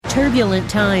Turbulent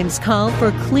times call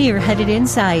for clear-headed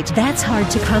insight. That's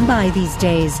hard to come by these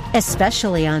days,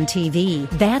 especially on TV.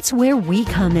 That's where we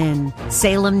come in.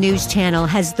 Salem News Channel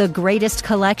has the greatest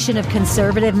collection of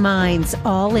conservative minds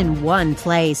all in one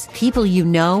place. People you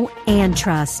know and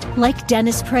trust, like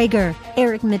Dennis Prager,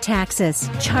 Eric Metaxas,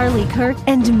 Charlie Kirk,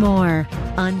 and more.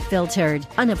 Unfiltered,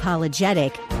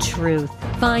 unapologetic truth.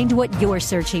 Find what you're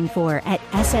searching for at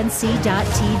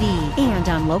snc.tv and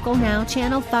on Local Now,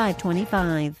 Channel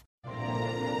 525.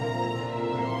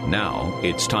 Now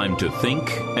it's time to think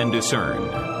and discern.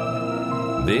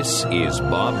 This is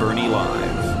Bob Burney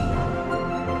Live.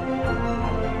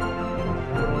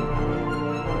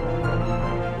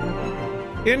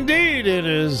 Indeed, it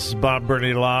is Bob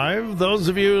Burney Live. Those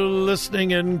of you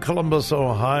listening in Columbus,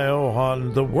 Ohio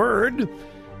on The Word,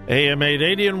 AM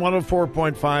 880 and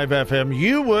 104.5 FM,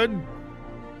 you would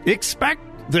expect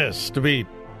this to be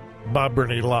Bob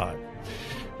Burney Live.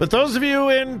 But those of you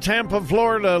in Tampa,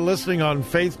 Florida, listening on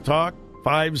Faith Talk,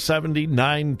 570,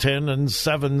 910, and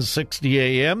 760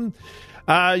 AM,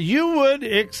 you would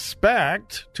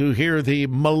expect to hear the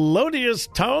melodious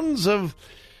tones of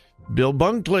Bill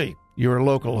Bunkley, your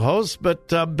local host. But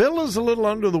Bill is a little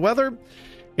under the weather,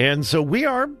 and so we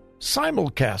are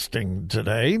simulcasting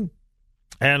today.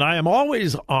 And I am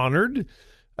always honored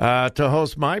to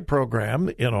host my program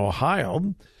in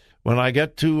Ohio. When I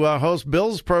get to host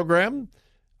Bill's program,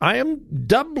 I am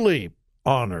doubly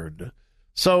honored.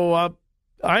 So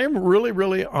I am really,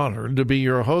 really honored to be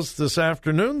your host this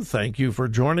afternoon. Thank you for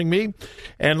joining me.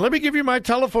 And let me give you my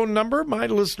telephone number. My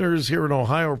listeners here in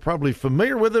Ohio are probably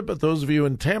familiar with it, but those of you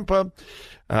in Tampa,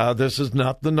 this is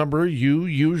not the number you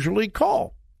usually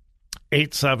call.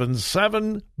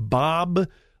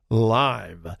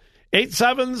 877-BOB-LIVE.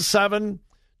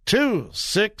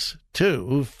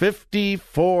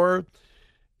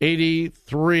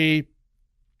 877-262-5483.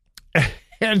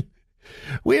 And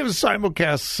we have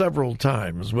simulcast several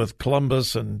times with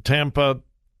Columbus and Tampa.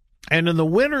 And in the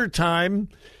wintertime,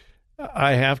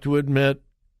 I have to admit,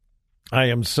 I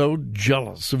am so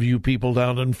jealous of you people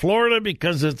down in Florida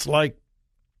because it's like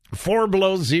 4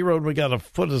 below zero and we got a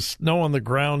foot of snow on the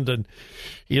ground and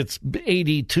it's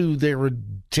 82 there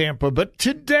in Tampa. But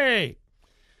today,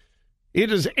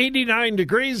 it is 89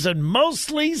 degrees and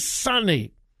mostly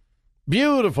sunny.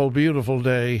 Beautiful, beautiful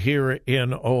day here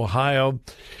in Ohio,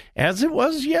 as it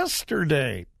was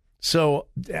yesterday. So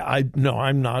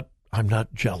I'm not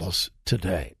jealous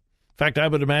today. In fact, I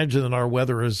would imagine that our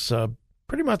weather is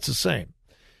pretty much the same,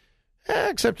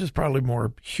 except it's probably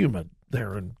more humid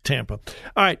there in Tampa.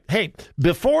 All right, hey,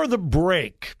 before the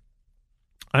break,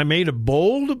 I made a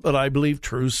bold but I believe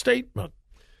true statement.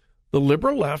 The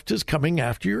liberal left is coming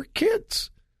after your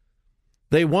kids.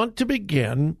 They want to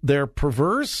begin their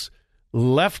perverse,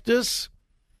 leftist,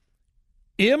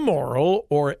 immoral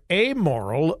or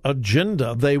amoral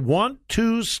agenda. They want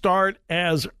to start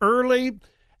as early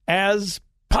as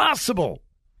possible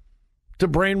to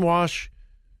brainwash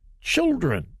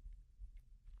children.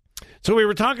 So we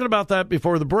were talking about that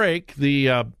before the break,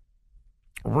 the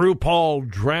RuPaul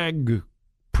drag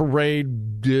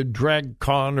parade, drag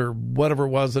con or whatever it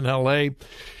was in L.A.,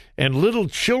 and little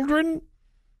children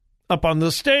up on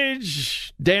the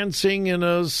stage, dancing in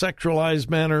a sexualized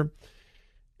manner,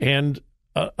 and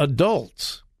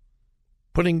adults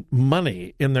putting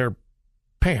money in their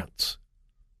pants.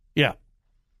 Yeah.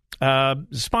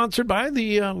 Sponsored by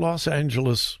the Los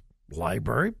Angeles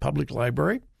Library, Public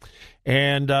Library,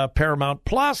 and Paramount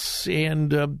Plus,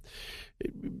 and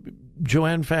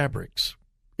Joanne Fabrics.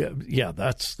 Yeah,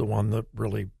 that's the one that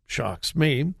really shocks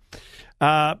me.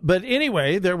 But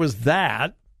anyway, there was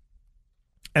that.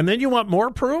 And then you want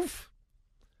more proof?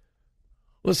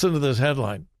 Listen to this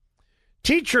headline.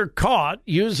 Teacher caught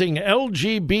using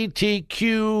LGBTQ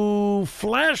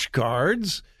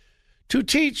flashcards to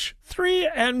teach 3-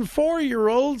 and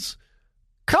 4-year-olds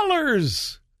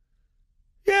colors.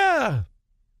 Yeah,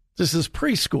 this is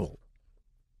preschool.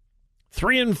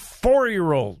 3- and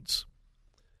 4-year-olds.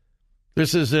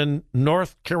 This is in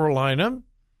North Carolina.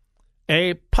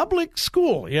 A public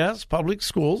school. Yes, public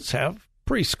schools have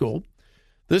preschool.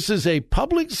 This is a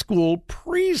public school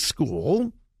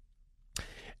preschool,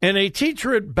 and a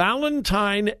teacher at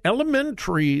Ballantine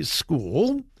Elementary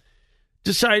School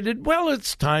decided, well,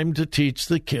 it's time to teach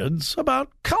the kids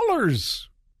about colors.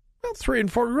 Well, 3- and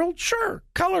 4-year-olds, sure,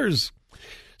 colors.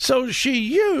 So she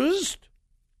used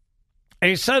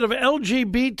a set of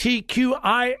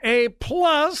LGBTQIA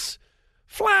plus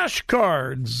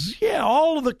flashcards. Yeah,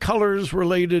 all of the colors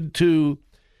related to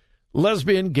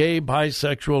lesbian, gay,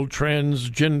 bisexual,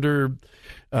 transgender,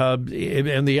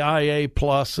 and the IA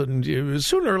plus, and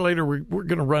sooner or later we're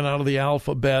going to run out of the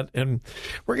alphabet, and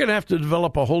we're going to have to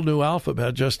develop a whole new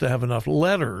alphabet just to have enough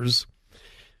letters.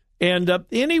 And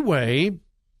anyway,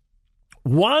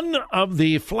 one of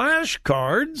the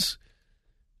flashcards,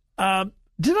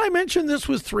 did I mention this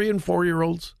was 3 and 4 year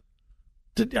olds?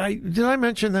 Did I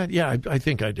mention that? Yeah, I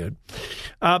think I did.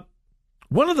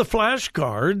 One of the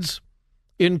flashcards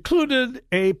included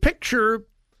a picture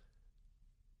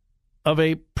of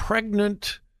a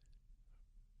pregnant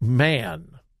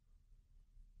man.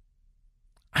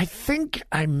 I think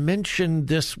I mentioned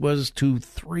this was to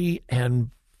 3 and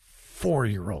 4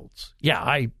 year olds. Yeah,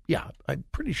 I'm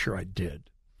pretty sure I did.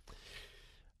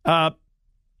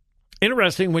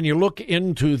 Interesting, when you look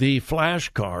into the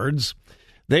flashcards,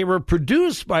 they were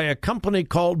produced by a company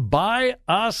called Buy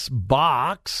Us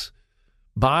Box,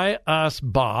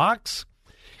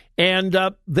 and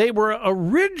they were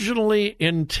originally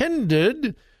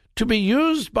intended to be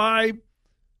used by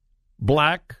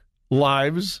Black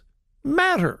Lives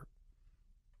Matter.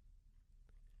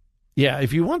 Yeah,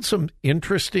 if you want some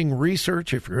interesting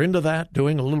research, if you're into that,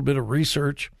 doing a little bit of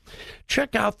research,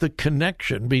 check out the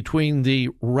connection between the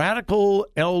radical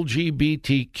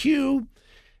LGBTQ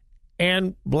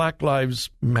and Black Lives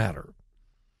Matter.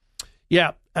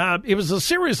 Yeah, it was a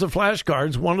series of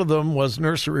flashcards. One of them was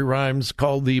nursery rhymes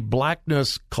called the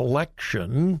Blackness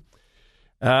Collection.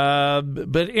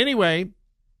 But anyway,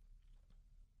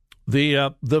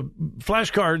 the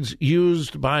flashcards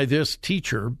used by this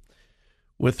teacher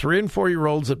with 3 and 4 year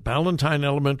olds at Ballantyne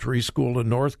Elementary School in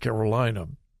North Carolina.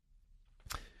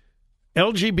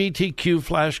 LGBTQ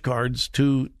flashcards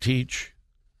to teach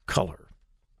color.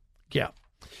 Yeah.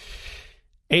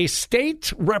 A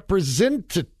state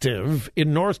representative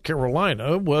in North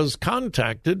Carolina was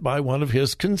contacted by one of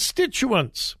his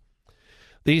constituents.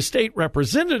 The state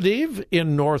representative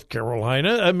in North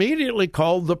Carolina immediately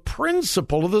called the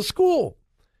principal of the school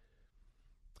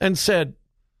and said,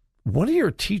 "One of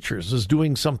your teachers is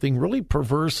doing something really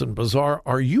perverse and bizarre.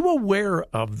 Are you aware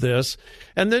of this?"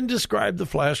 And then described the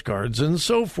flashcards and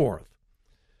so forth.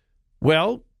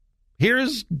 Well,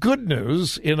 here's good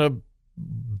news in a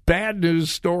bad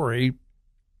news story.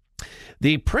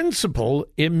 The principal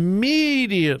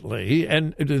immediately,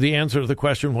 and the answer to the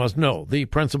question was no, the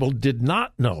principal did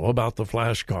not know about the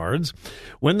flashcards.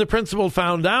 When the principal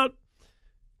found out,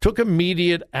 took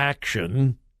immediate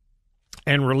action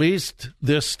and released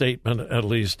this statement, at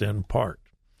least in part.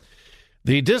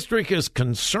 The district is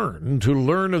concerned to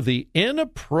learn of the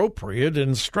inappropriate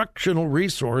instructional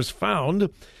resource found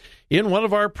in one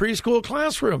of our preschool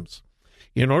classrooms.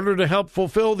 In order to help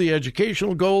fulfill the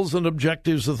educational goals and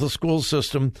objectives of the school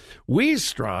system, we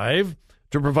strive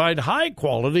to provide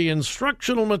high-quality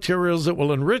instructional materials that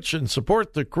will enrich and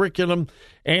support the curriculum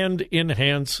and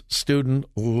enhance student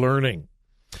learning.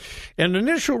 An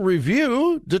initial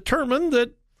review determined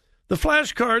that the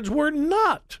flashcards were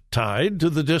not tied to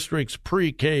the district's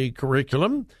pre-K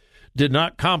curriculum, did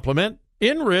not complement,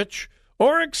 enrich,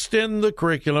 or extend the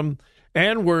curriculum,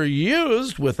 and were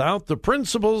used without the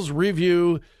principal's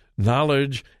review,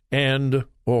 knowledge, and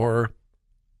or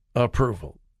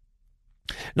approval.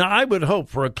 Now, I would hope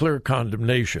for a clear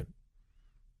condemnation.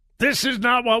 This is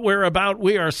not what we're about.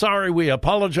 We are sorry. We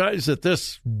apologize that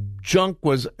this junk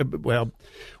was, well,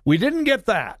 we didn't get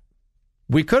that.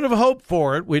 We could have hoped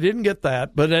for it. We didn't get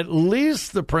that. But at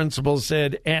least the principal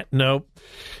said, no,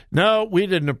 we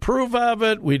didn't approve of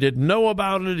it. We didn't know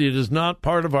about it. It is not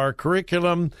part of our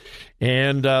curriculum.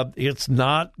 And it's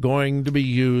not going to be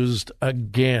used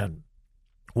again.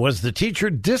 Was the teacher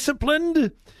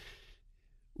disciplined?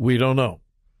 We don't know.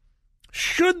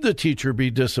 Should the teacher be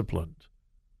disciplined?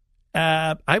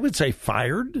 I would say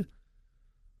fired.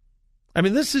 I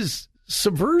mean, this is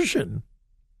subversion.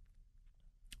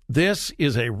 This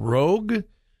is a rogue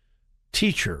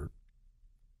teacher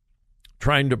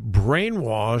trying to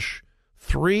brainwash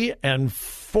 3 and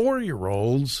 4 year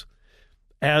olds,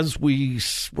 as we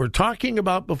were talking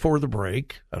about before the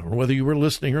break. I don't know whether you were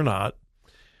listening or not,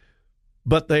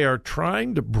 but they are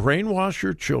trying to brainwash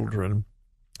your children.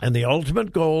 And the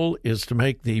ultimate goal is to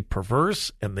make the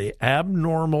perverse and the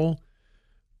abnormal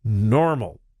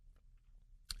normal.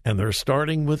 And they're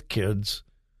starting with kids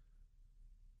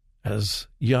as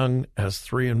young as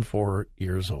 3 and 4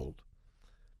 years old.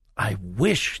 I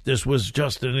wish this was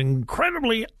just an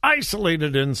incredibly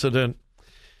isolated incident,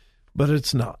 but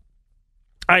it's not.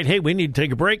 All right, hey, we need to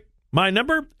take a break. My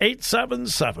number,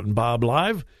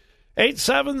 877-BOB-LIVE,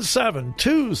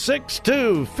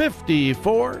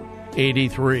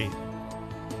 877-262-5483.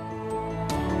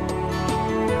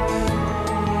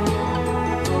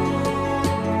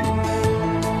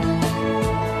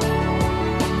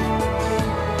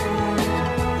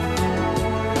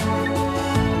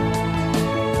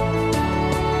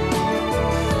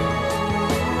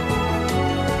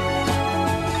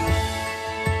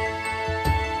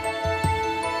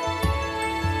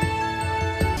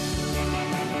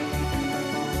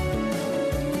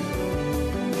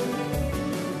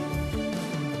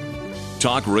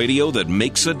 Talk radio that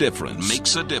makes a difference.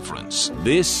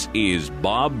 This is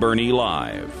Bob Burney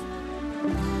Live.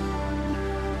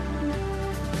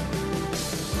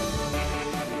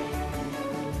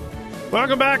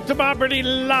 Welcome back to Bob Burney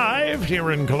Live here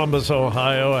in Columbus,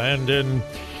 Ohio, and in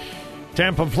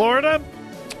Tampa, Florida.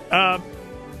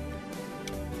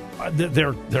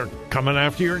 They're coming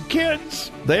after your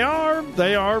kids. They are.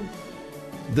 The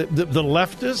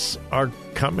leftists are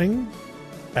coming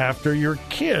after your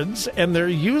kids, and they're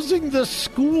using the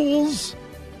schools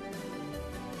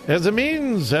as a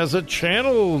means, as a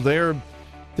channel. They're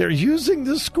using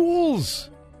the schools.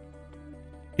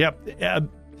 Yep.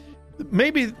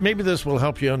 Maybe this will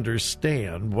help you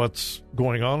understand what's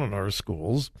going on in our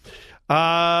schools.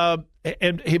 And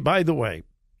hey, by the way,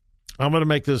 I'm going to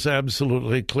make this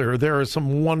absolutely clear. There are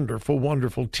some wonderful,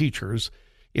 wonderful teachers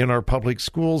in our public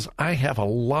schools. I have a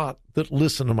lot that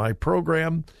listen to my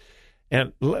program.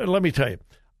 And let me tell you,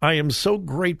 I am so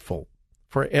grateful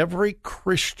for every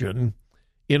Christian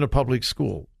in a public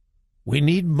school. We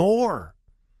need more.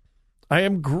 I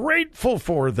am grateful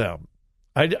for them.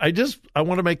 I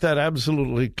want to make that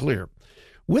absolutely clear.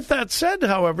 With that said,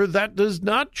 however, that does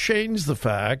not change the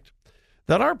fact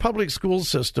that our public school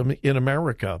system in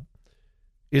America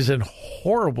is in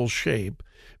horrible shape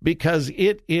because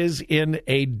it is in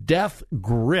a death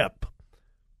grip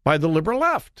by the liberal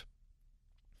left.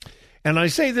 And I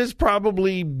say this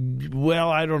probably,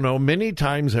 many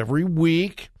times every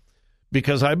week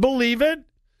because I believe it.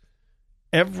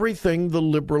 Everything the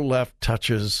liberal left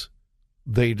touches,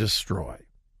 they destroy.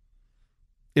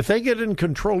 If they get in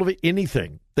control of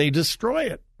anything, they destroy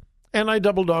it. And I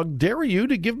double dog dare you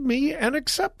to give me an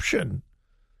exception.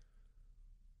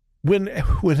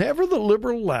 Whenever the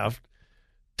liberal left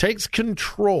takes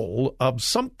control of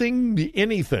something,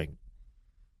 anything,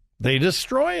 they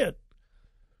destroy it.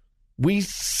 We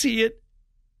see it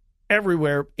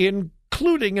everywhere,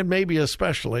 including and maybe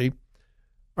especially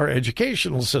our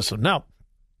educational system. Now,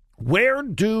 where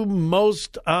do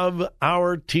most of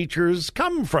our teachers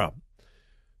come from?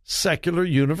 Secular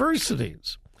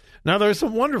universities. Now, there's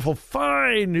some wonderful,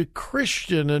 fine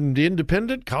Christian and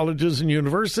independent colleges and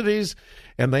universities,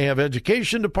 and they have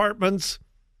education departments,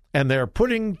 and they're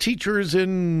putting teachers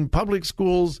in public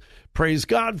schools. Praise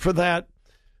God for that.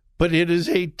 But it is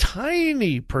a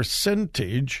tiny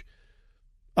percentage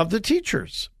of the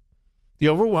teachers. The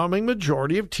overwhelming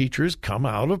majority of teachers come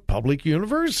out of public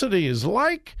universities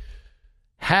like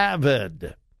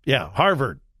Harvard.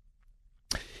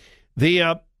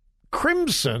 The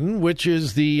Crimson, which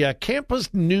is the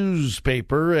campus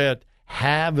newspaper at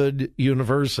Harvard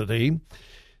University,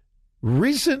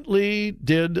 recently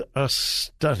did a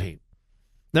study.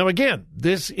 Now, again,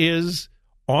 this is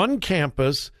on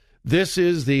campus. This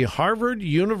is the Harvard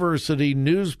University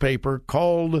newspaper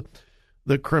called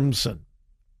the Crimson.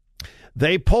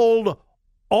 They polled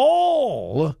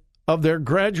all of their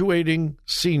graduating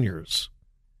seniors,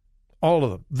 all of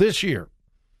them, this year.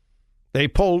 They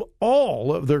polled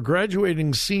all of their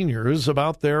graduating seniors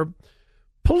about their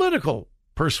political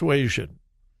persuasion.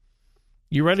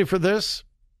 You ready for this?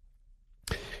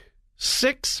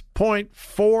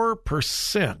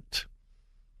 6.4%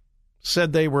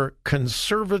 said they were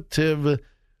conservative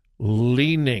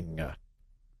leaning.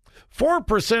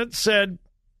 4% said,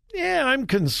 I'm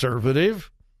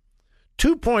conservative.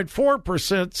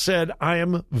 2.4% said, I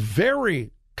am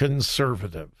very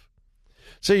conservative.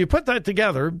 So you put that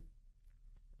together,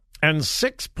 and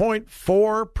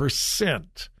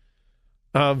 6.4%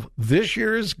 of this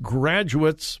year's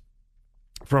graduates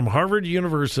from Harvard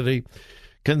University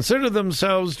consider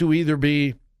themselves to either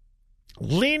be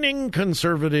leaning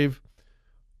conservative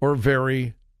or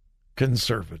very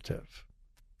conservative.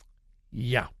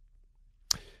 Yeah.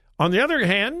 On the other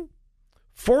hand,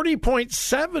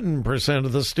 40.7%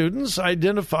 of the students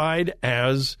identified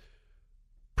as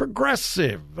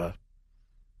progressive.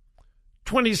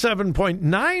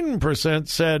 27.9%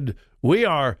 said, we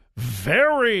are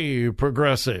very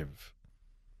progressive.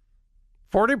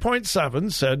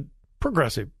 40.7% said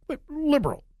progressive,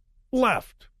 liberal,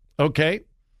 left. Okay.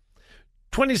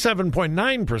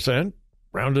 27.9%,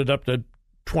 rounded up to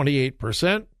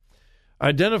 28%,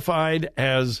 identified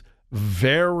as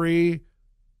very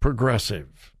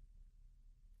progressive.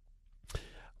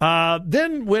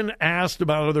 Then when asked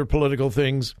about other political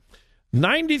things,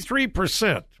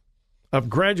 93% of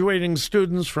graduating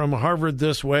students from Harvard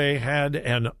this way had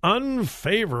an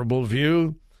unfavorable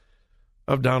view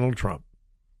of Donald Trump.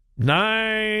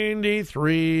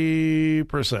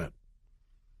 93%.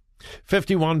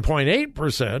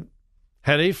 51.8%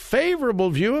 had a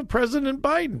favorable view of President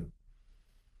Biden.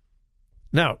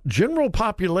 Now, general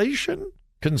population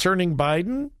concerning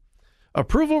Biden,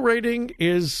 approval rating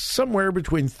is somewhere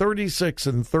between 36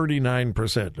 and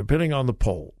 39%, depending on the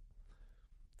poll.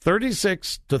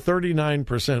 36 to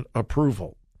 39%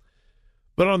 approval.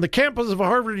 But on the campus of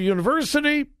Harvard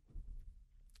University,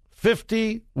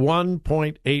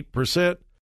 51.8%.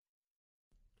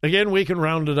 Again, we can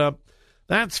round it up.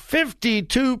 That's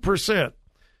 52%.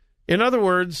 In other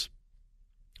words,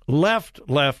 left,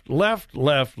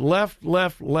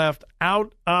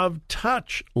 out of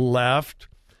touch left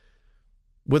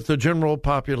with the general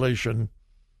population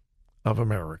of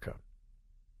America.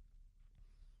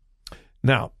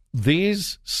 Now,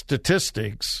 these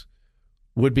statistics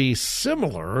would be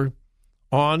similar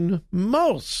on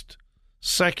most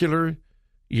secular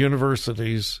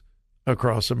universities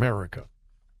across America.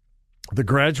 The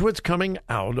graduates coming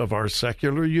out of our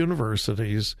secular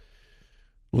universities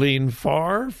lean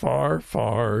far, far,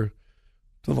 far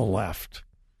to the left.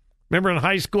 Remember in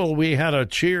high school we had a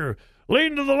cheer,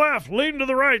 lean to the left, lean to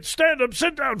the right, stand up,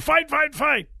 sit down, fight, fight,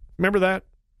 fight. Remember that?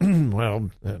 Well,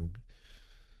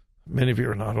 many of you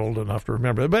are not old enough to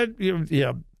remember that, but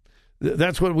yeah,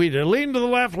 that's what we did. Lean to the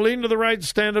left, lean to the right,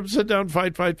 stand up, sit down,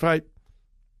 fight, fight, fight.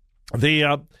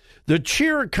 The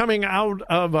cheer coming out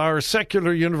of our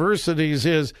secular universities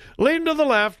is lean to the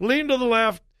left, lean to the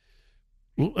left,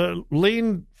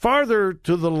 lean farther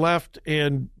to the left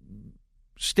and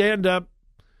stand up,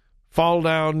 fall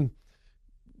down,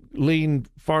 lean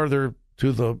farther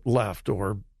to the left,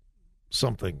 or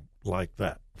something like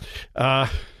that.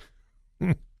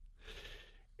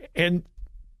 And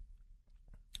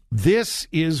this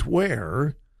is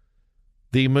where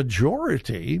the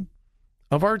majority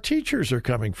of our teachers are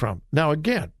coming from. Now,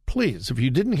 again, please, if you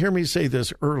didn't hear me say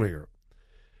this earlier,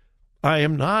 I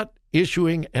am not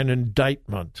issuing an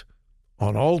indictment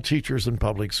on all teachers in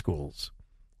public schools.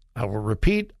 I will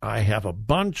repeat, I have a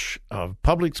bunch of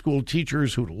public school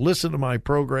teachers who listen to my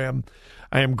program.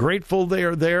 I am grateful they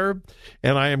are there,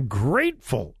 and I am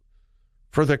grateful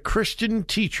for the Christian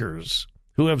teachers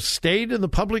who have stayed in the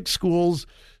public schools,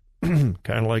 kind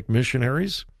of like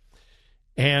missionaries,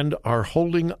 and are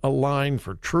holding a line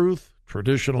for truth,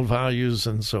 traditional values,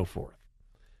 and so forth.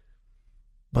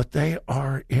 But they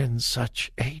are in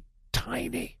such a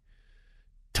tiny,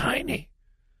 tiny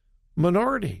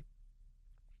minority.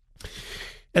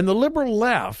 And the liberal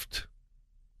left,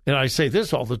 and I say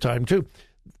this all the time too,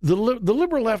 the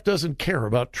liberal left doesn't care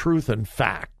about truth and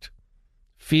fact.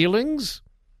 Feelings,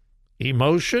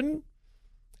 emotion,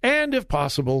 and if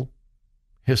possible,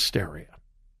 hysteria.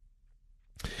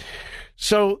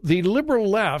 So the liberal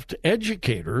left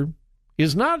educator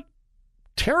is not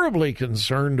terribly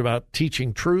concerned about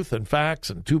teaching truth and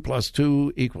facts and 2 +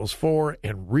 2 = 4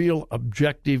 and real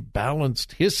objective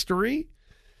balanced history.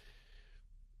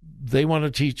 They want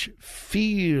to teach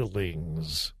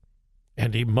feelings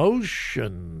and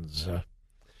emotions.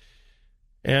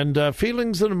 And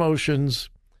feelings and emotions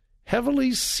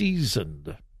heavily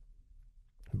seasoned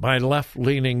by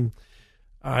left-leaning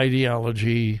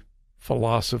ideology,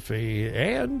 philosophy,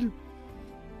 and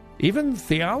even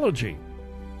theology.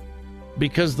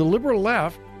 Because the liberal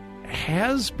left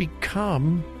has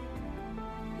become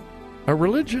a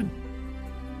religion.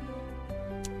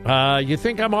 You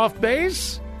think I'm off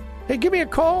base? Hey, give me a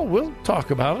call. We'll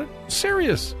talk about it.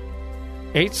 Serious.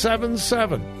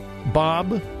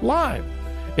 877-BOB-LIVE.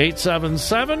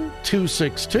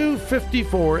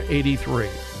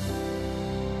 877-262-5483.